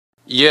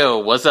Yo,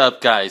 what's up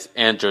guys,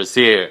 Andrew's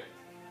here.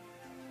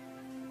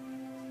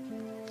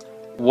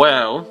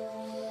 Well,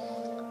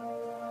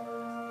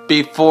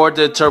 before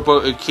the Turbo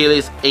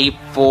Achilles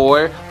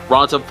A4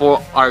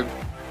 Roktavor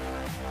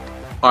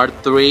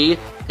R3,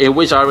 in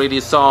which I already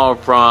saw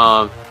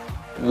from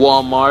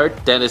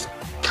Wal-Mart, that is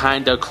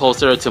kinda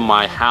closer to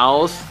my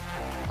house,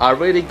 I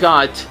already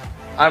got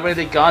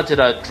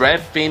the Dread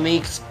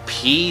Phoenix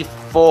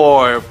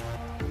P4.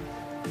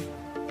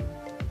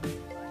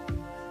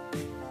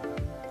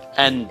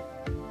 And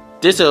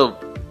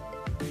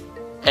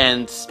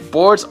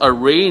Sports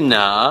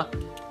Arena,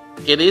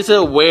 it is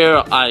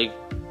where I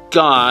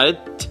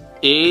got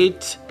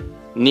it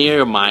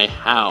near my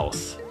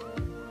house,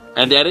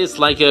 and that is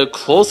like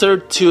closer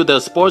to the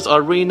Sports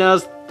Arena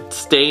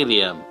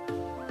stadium,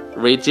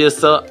 which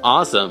is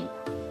awesome.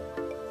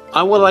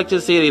 I would like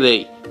to say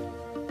that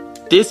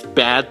this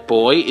bad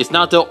boy is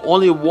not the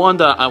only one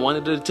that I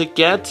wanted to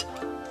get.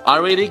 I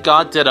already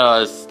got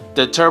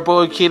the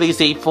Turbo Achilles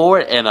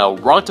A4 and a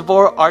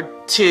Roktavor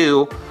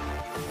R3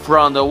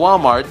 from the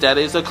Wal-Mart that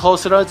is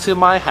closer to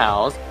my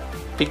house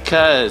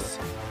because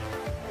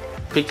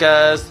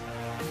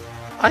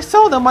I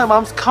saw that my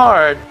mom's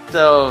car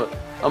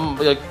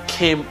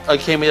came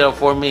here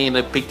for me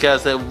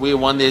because we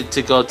wanted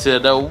to go to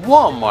the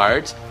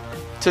Wal-Mart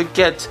to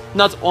get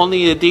not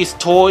only these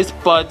toys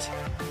but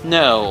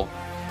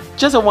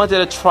just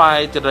wanted to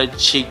try the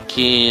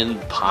chicken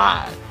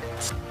pot.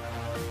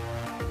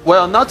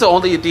 Well, not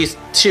only these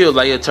two,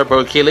 like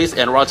Turbo Achilles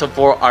and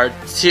Roktavor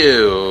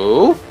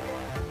R3,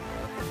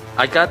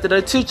 I got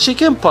the two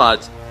chicken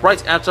pots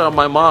right after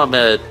my mom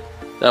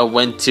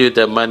went to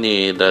the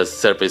money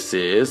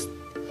services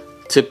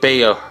to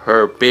pay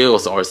her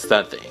bills or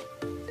something.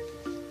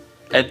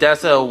 And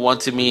that's one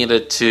to me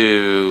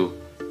to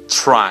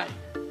try.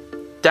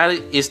 That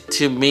is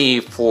to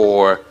me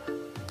for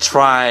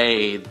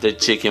try the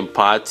chicken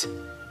pot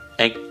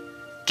and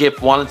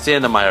give one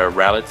to my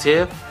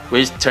relative,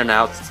 which turned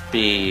out to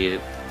be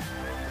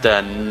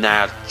the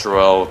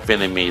natural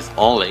Vietnamese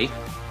only.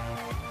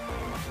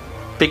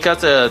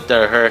 Because of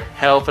her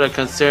health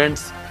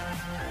concerns,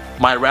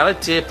 my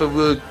relative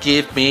will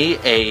give me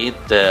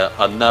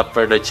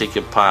another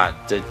chicken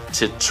pot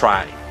to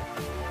try.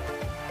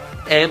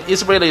 And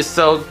it's really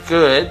so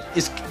good.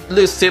 It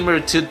looks similar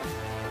to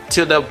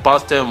the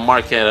Boston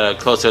market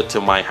closer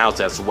to my house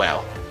as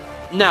well.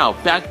 Now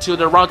back to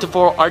the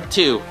Roktavor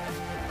R3.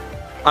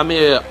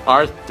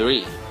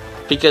 R3.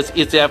 Because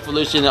it's the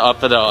evolution of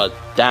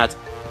that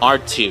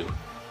R2.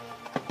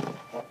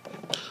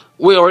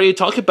 We already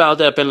talked about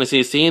the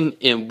penalty scene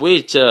in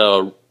which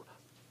Roktavor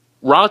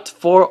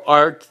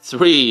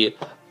R3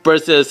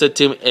 versus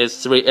Team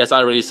S3, as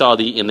I already saw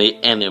in the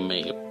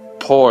anime.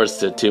 Poor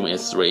Team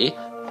S3.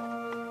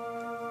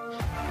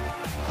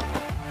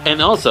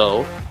 And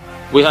also,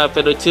 we have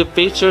the two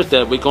features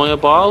that we're going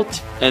about,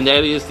 and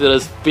that is the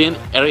spin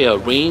area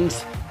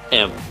rings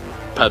and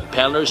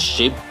propeller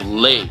shaped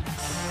blades.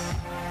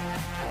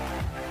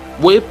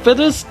 With the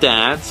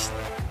stats,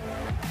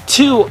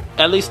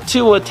 at least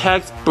 2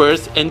 attacks,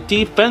 bursts, and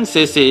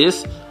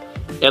defenses,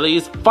 at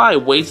least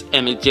 5 weights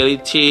and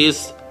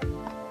agilities,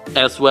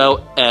 as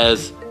well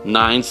as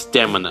 9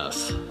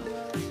 staminas.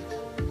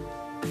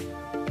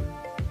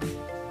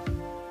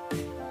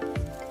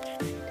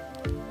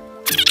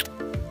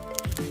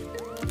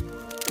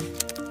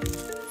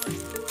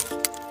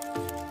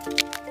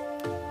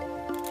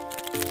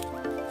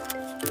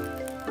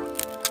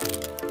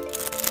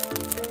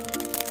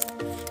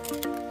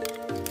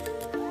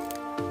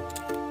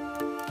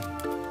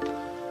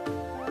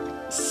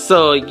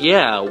 So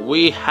yeah,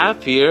 we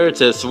have here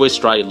the Switch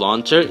Strike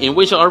launcher, in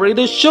which I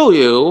already show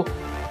you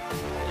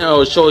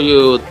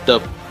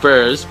the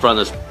first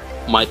from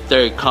my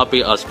third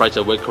copy of Sprite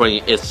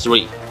Awakening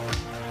S3.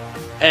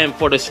 And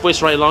for the Switch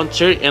Strike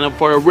launcher and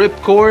for a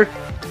ripcord,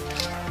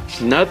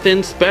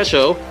 nothing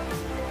special.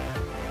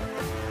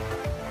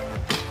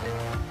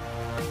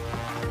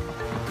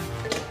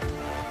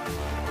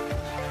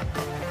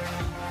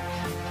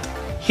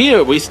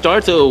 Here we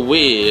started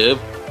with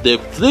the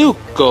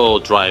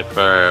Flugel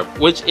driver,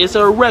 which is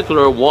a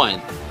regular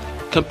one,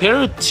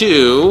 compared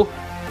to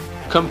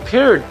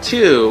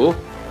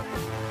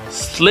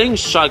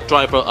Slingshot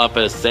driver of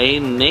the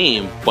same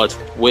name, but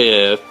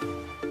with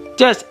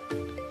just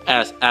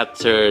as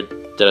after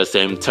the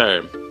same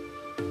term.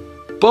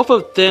 Both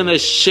of them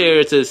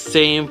share the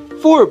same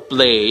 4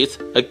 blades,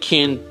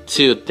 akin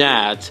to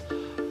that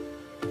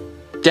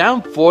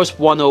Downforce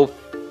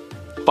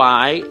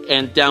 105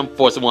 and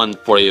Downforce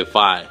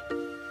 145.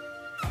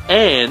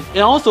 And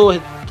it also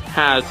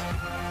has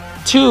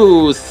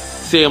 2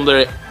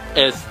 similar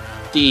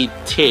SD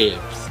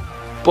tips,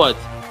 but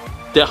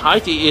the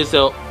height is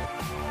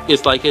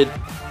like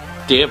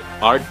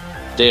are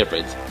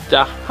different.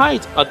 The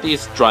height of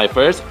these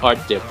drivers are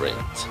different.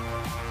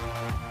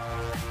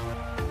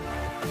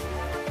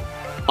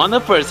 On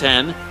the first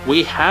hand,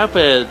 we have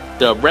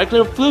the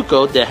regular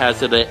Flugel that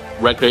has the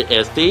regular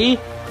SD,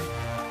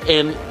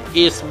 and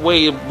is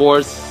way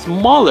more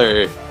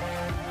smaller.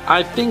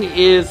 I think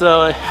is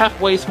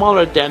halfway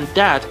smaller than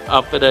that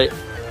of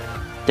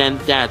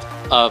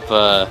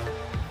a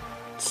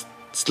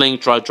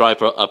slingshot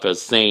driver of the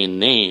same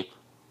name.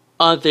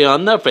 On the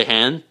other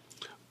hand,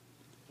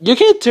 you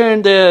can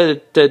turn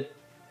the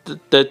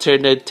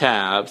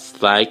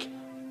tabs like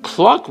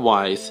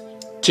clockwise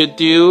to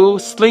do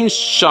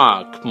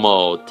slingshot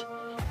mode,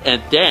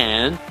 and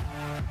then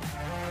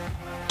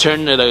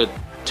turn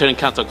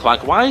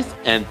counterclockwise,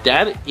 and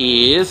that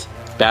is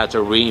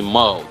battery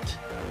mode.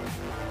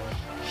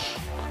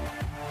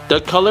 The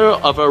color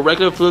of a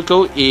regular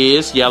Flugel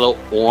is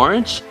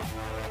yellow-orange.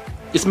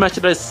 It's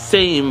matching the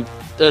same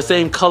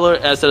color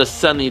as the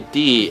Sunny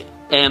D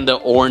and the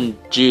orange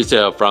juice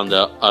from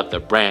the other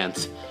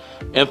brands.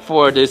 And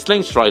for the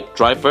slingshot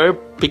driver,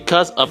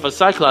 because of a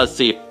Cyclops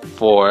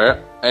C4,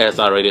 as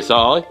I already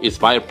saw, is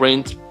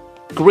vibrant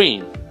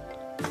green.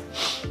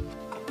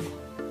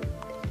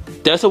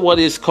 That's what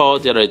is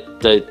called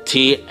the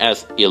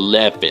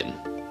TS11.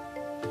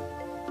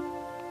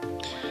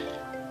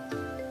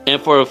 And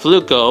for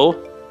Flugel,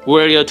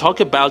 we are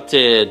talking about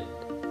the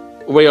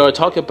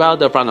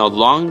from a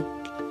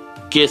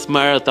longest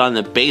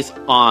marathon based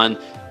on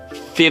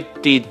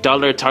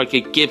 $50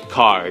 Target gift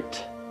card.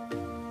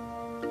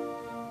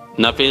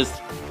 Nothing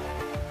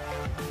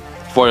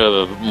for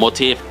a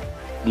motif,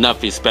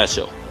 nothing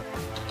special.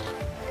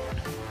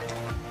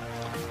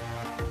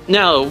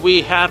 Now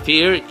we have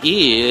here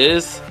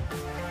is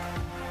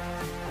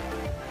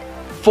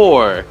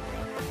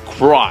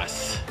 4Cross.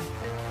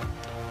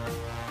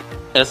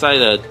 As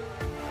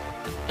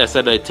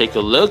I take a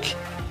look,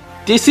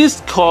 this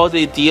is called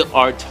the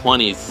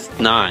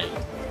DR29.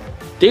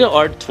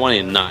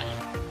 DR29.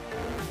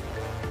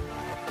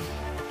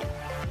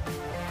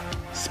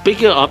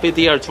 Speaking of the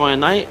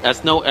DR29,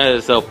 as known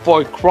as a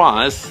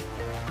 4Cross,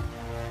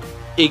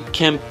 it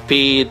can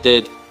be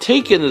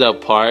taken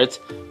apart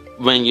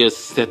when you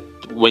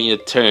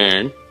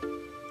turn.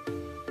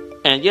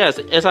 And yes,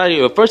 as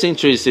I first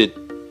introduced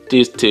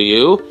this to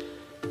you,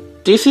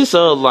 this is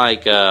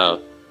like a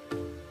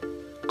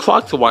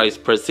clockwise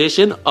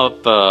precision of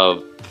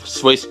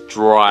switch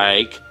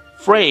strike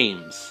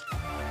frames,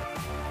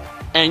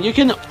 and you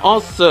can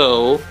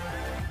also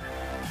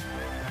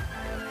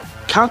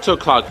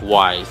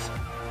counterclockwise,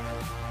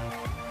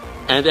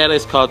 and that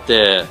is called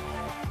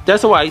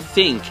that's why I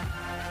think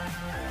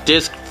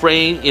this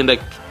frame in the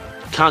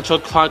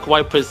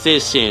counterclockwise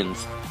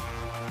positions.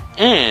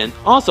 And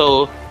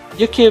also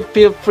you can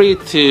feel free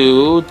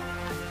to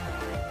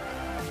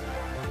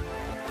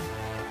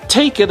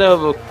take it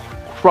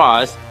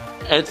across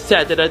and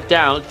set it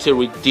down to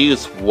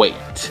reduce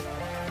weight.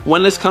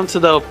 When it comes to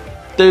the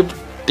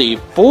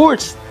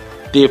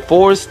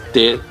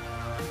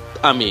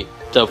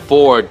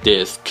four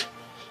disc,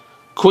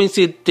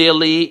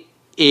 coincidentally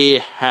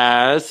it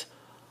has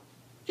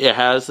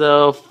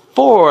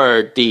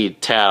 4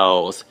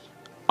 details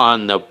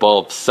on the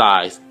both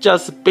sides,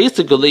 just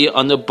basically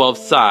on the both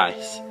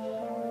sides.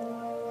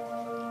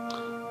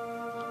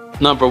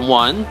 Number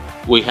 1,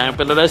 we have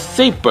a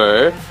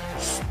saber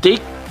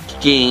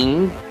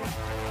sticking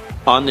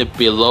on the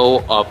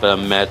below of a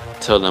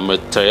metal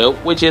material,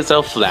 which is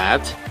a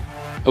flat.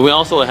 We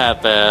also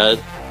have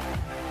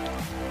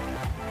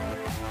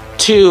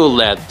 2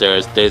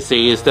 letters. This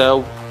is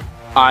the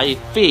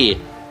IV,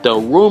 the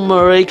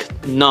numeric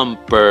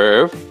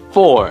number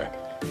 4,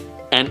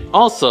 and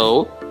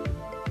also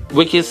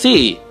we can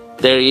see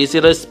there is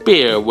a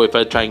spear with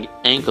a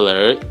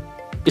triangular.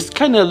 It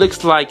kind of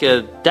looks like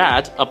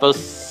that of a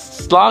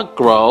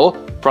Sluggrow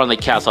from the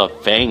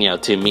Castlevania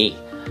to me.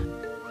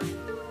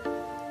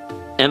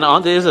 And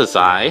on this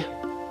side,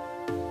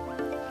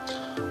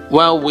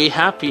 well, we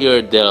have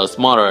here the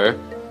smaller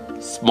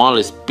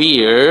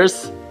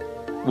spears.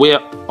 We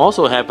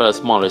also have a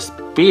smaller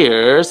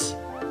spears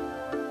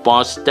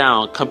bounced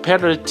down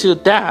compared to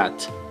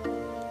that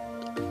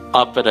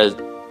up at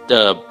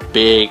the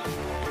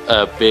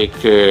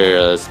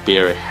bigger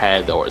spear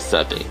head or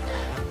something.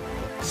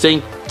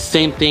 Same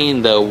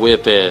thing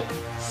with the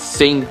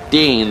same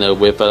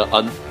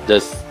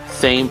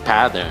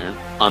pattern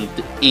on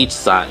each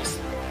side.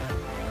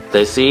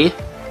 They see,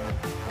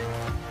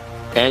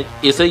 and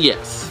it's a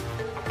yes.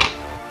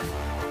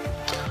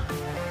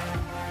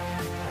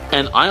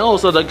 And I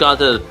also got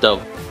the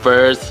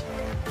first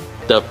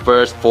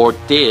 4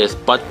 discs,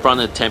 but from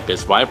the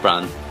Tempest, right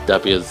from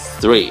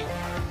W3.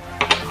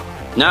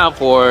 Now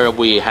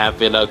we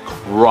have a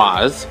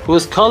cross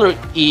whose color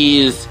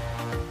is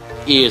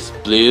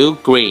blue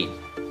green.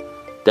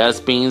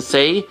 That's being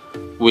said,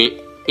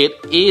 it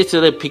is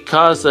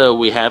because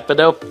we have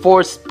the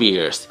 4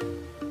 spears.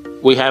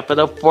 We have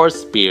the 4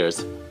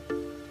 spears.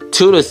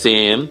 2 of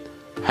them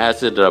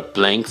has a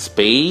blank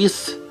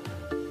space.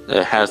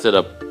 It has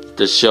that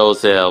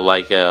shows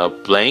like a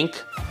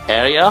blank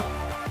area.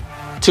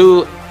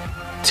 2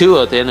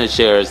 of them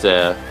shares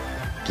a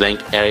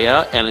blank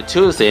area, and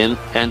 2 of them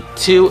and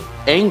 2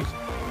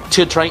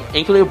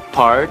 triangular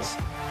parts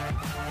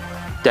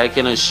that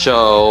can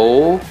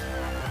show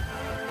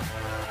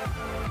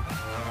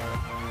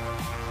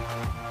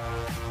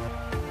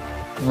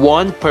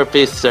one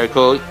perfect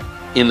circle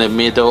in the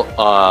middle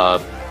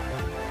of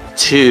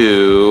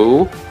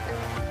two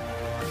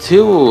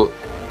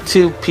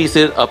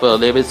pieces of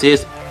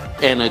ellipses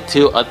and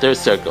two other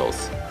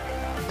circles.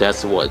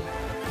 That's what,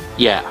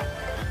 yeah.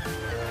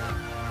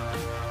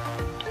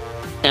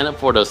 And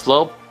for the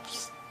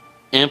slopes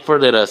and for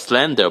the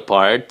slender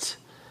part,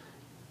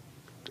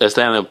 it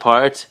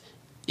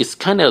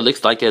kind of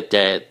looks like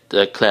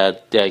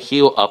the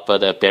heel of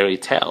the fairy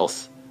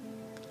tales.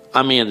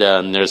 I mean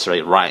the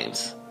nursery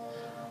rhymes.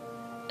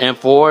 And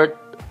for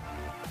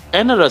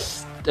another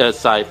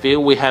side view,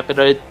 we have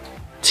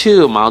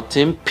two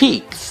mountain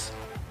peaks,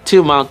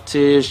 two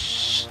mountain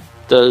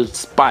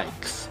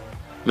spikes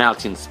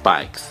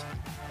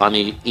on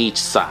each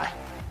side.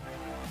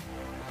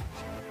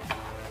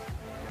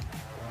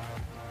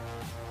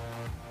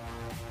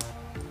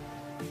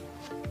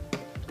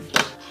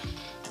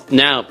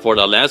 Now for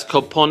the last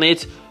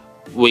component,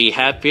 we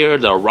have here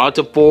the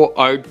Roktavor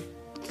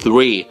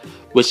R3,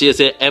 which is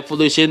an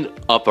evolution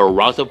of a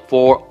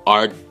Roktavor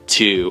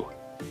R2.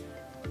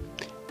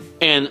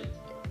 And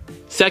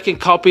second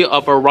copy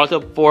of a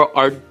Roktavor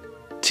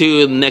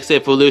R2 next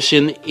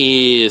evolution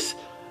is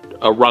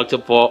a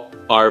Roktavor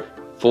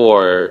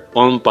R4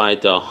 owned by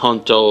the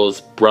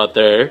Honjo's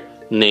brother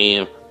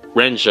named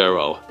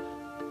Renjiro.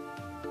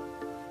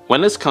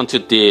 When it comes to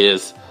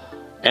this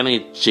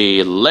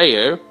energy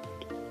layer,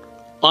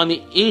 on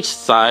each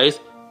side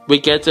we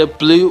get a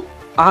blue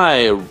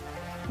eye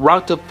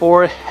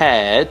Roktavor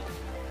head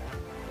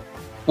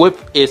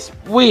with its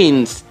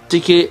wings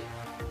sticking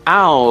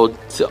out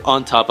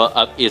on top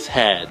of its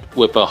head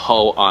with a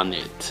hole on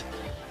it.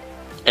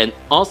 And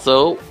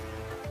also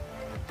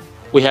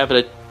we have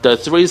the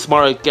three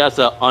smaller gaps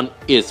on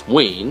its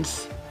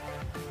wings,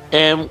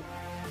 and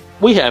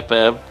we have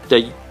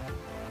the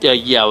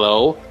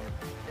yellow,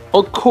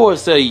 of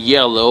course a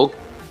yellow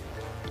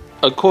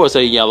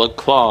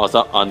claws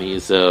on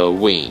its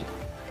wing.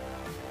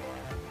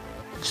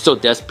 So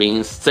that's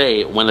being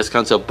said when it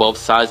comes to both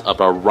sides of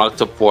a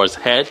Roktavor's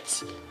head.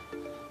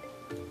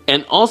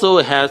 And also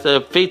it has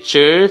a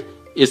feature,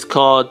 it's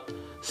called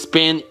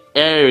spin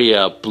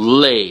area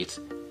blade,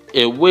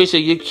 in which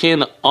you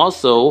can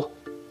also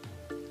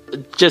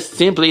just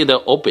simply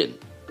open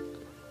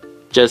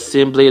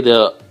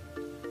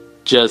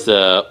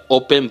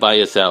by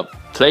yourself,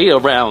 play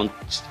around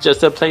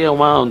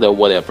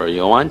whatever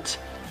you want,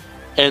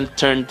 and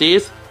turn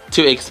this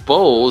to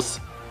expose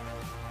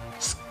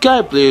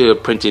sky blue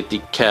printed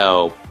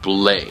decal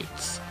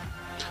blades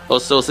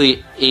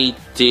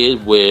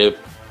associated with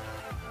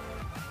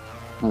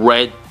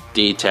red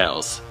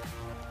details.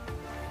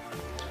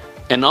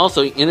 And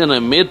also in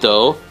the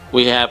middle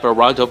we have a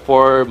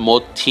Roktavor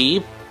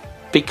motif,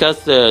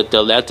 because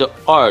the letter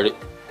R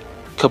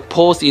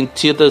composed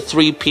into the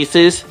three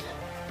pieces,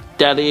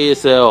 that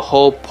is a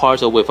whole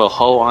part with a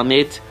hole on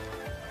it.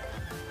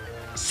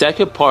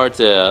 Second part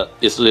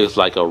looks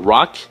like a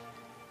rock,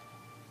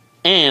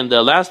 and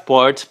the last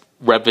part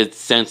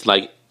represents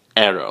like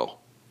arrow.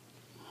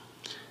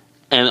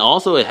 And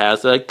also it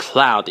has a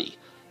cloudy.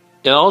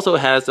 It also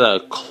has a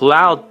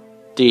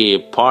cloudy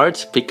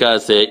part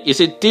because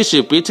it's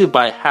distributed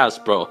by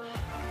Hasbro,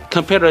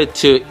 compared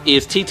to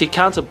its TT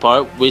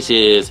counterpart, which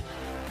is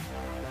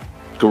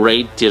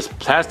great disc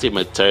plastic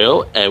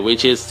material and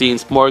which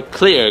seems more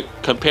clear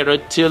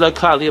compared to the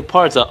cloudy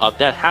parts of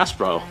that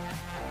Hasbro.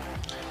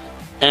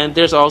 And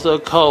there's also a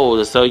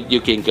code, so you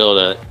can go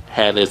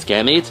ahead and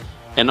scan it.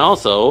 And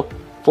also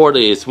for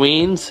the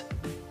wings,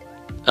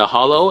 a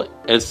hollow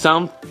and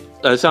some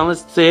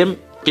sim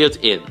built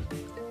in.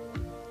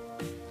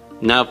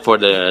 Now for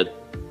the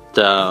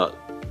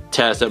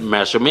test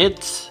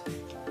measurements.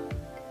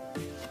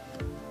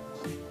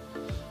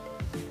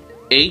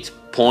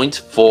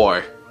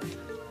 8.4.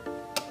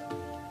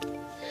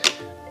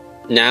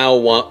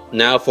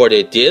 Now for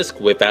the disc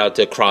without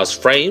the cross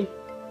frame.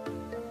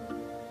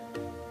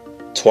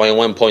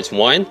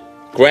 21.1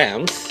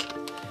 grams.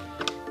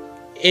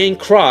 In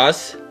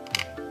cross,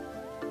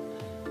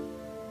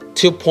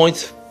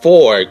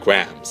 2.4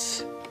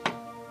 grams.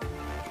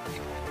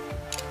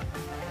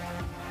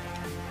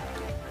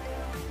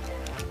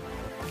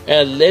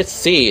 And let's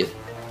see,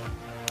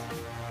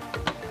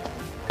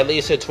 at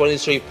least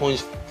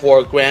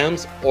 23.4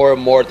 grams or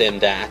more than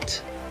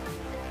that.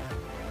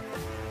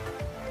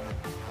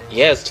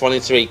 Yes,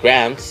 23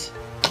 grams.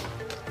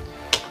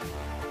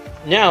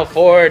 Now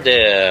for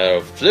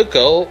the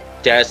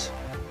Flugel-S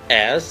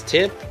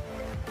tip,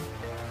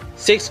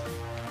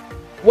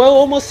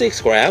 almost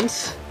 6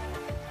 grams.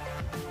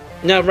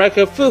 Now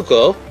regular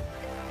Flugel,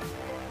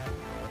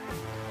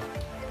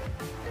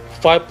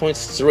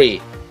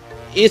 5.3.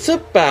 It's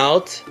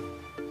about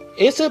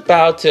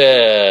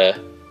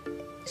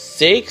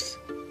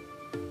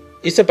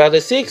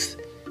 6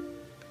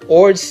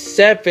 or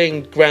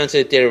 7 grams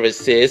of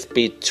differences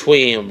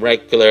between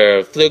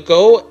regular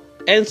Flugel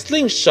and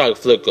slingshot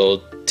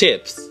Flugel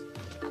tips.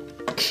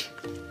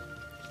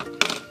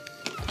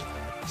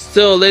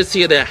 So let's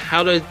see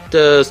how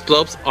the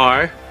slopes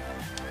are.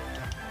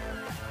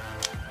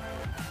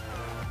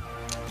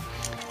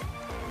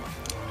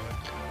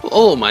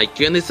 Oh my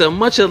goodness, so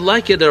much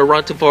like the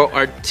Roktavor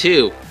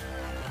R2.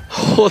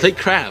 Holy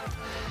crap!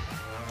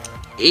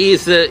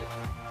 Is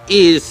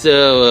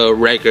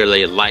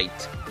regularly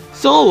light,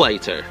 so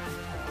lighter,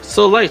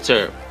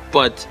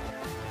 but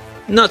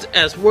not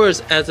as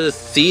worse as the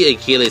C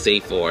Achilles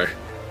A4.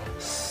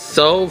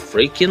 So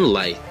freaking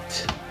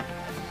light.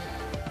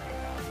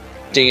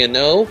 Do you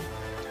know?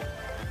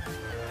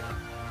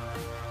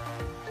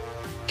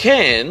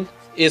 Ken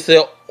is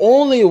the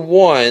only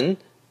one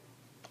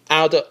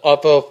out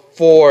of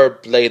 4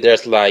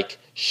 bladers like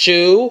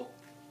Shu,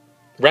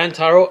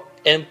 Rantaro,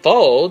 and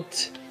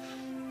Volt.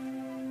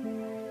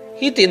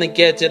 He didn't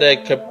get the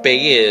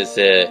Kerbeus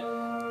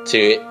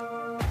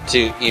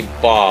to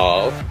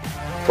evolve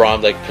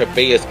from the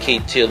Kerbeus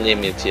K2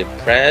 limited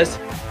press.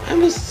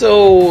 I'm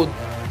so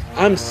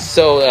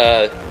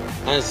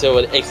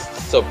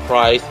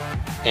surprised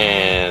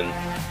and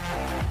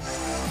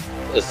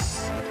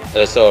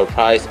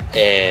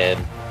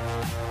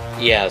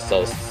yeah,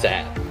 so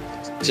sad.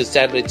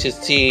 Sadly to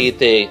see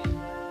the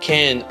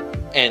Ken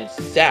and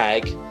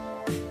Zach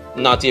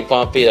not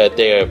even fit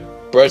their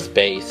birth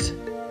base.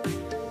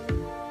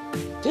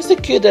 This is a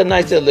cute and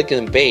nice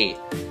looking Beyblade.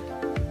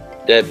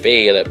 The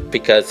Beyblade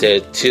because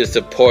to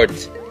support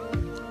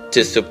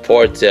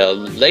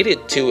the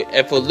related to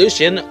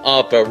evolution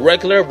of a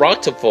regular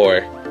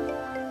Roktavor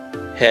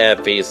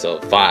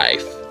episode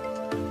 5.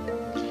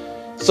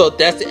 So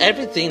that's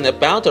everything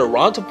about the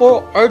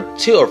Roktavor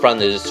R2 from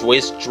the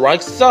Swiss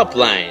Strike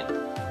subline.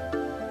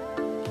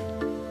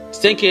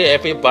 Thank you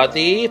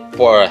everybody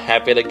for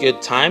having a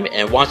good time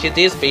and watching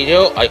this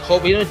video. I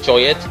hope you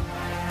enjoy it.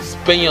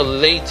 Spend you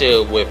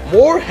later with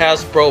more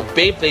Hasbro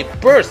Beyblade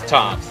Burst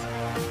Tops.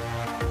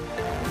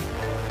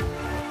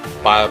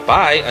 Bye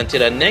bye until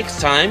the next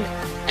time,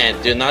 and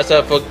do not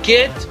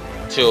forget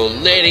to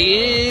let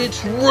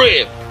it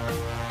rip.